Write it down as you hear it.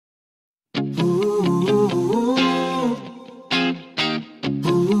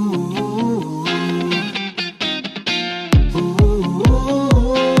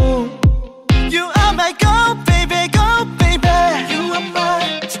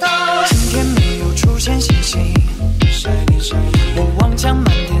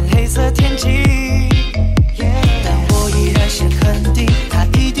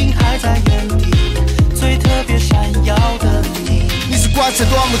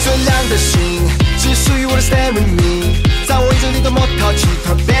最亮的星，只属于我的 Stand with me， 在我眼中你多么淘气，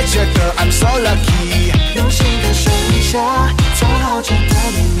特别觉得 I'm so lucky。用心感受一下藏好久的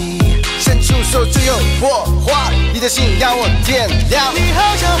秘密，伸出手就有火花，你的心让我点亮。你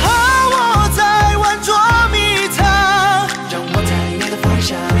好像和我在玩捉迷藏，让我在你的方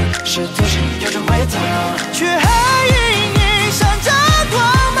向，试图是有种回头，却还隐隐闪着光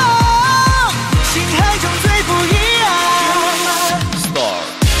芒，星海中最不一样。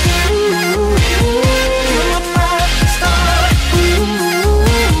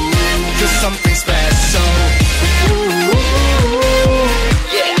Something special.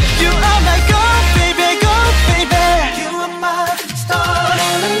 Yeah. You are my gold, baby, gold, baby. You are my star. La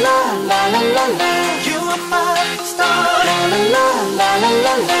la la la la la. You are my star. La la la la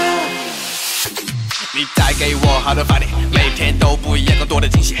la la. 你带给我好的 funny， 每天都不一样，更多的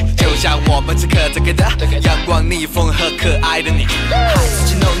惊喜，就像我们此刻这个的阳光、逆风和可爱的你。嗨，自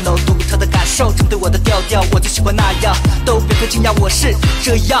己 no 独特的感受，针对我的调调，我最喜欢那样，都别太惊讶，我是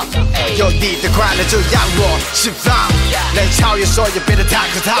这样。有你的快乐就让我释放，能超越所有别的他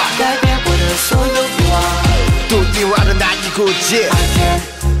可他，改变我的所有欲望，独一无二的难以估计。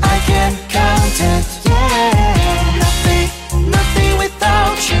I can't count it, yeah. Nothing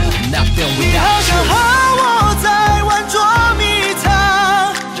without you. Nothing without you. 你好像和我在玩捉迷藏，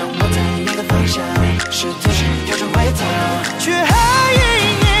让我在你的方向，试图是有种回头，却还隐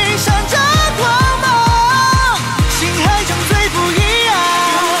隐闪着光芒，星海中最不一样。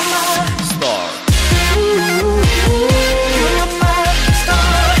Star. You are my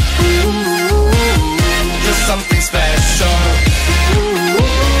star. You're something special.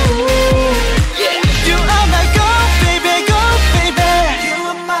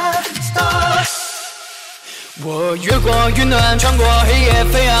我越过云端，穿过黑夜，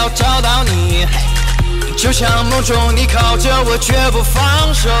非要找到你。就像梦中你靠着我，绝不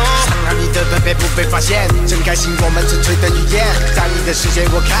放手。藏好你的盾牌不被发现，睁开心我们纯粹的语言，在你的世界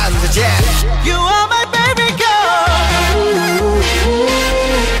我看得见。You are my baby girl.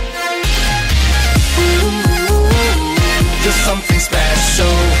 You're something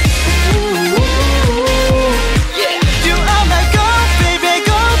special.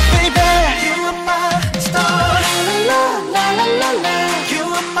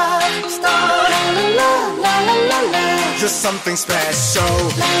 You're something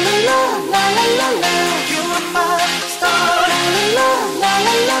special.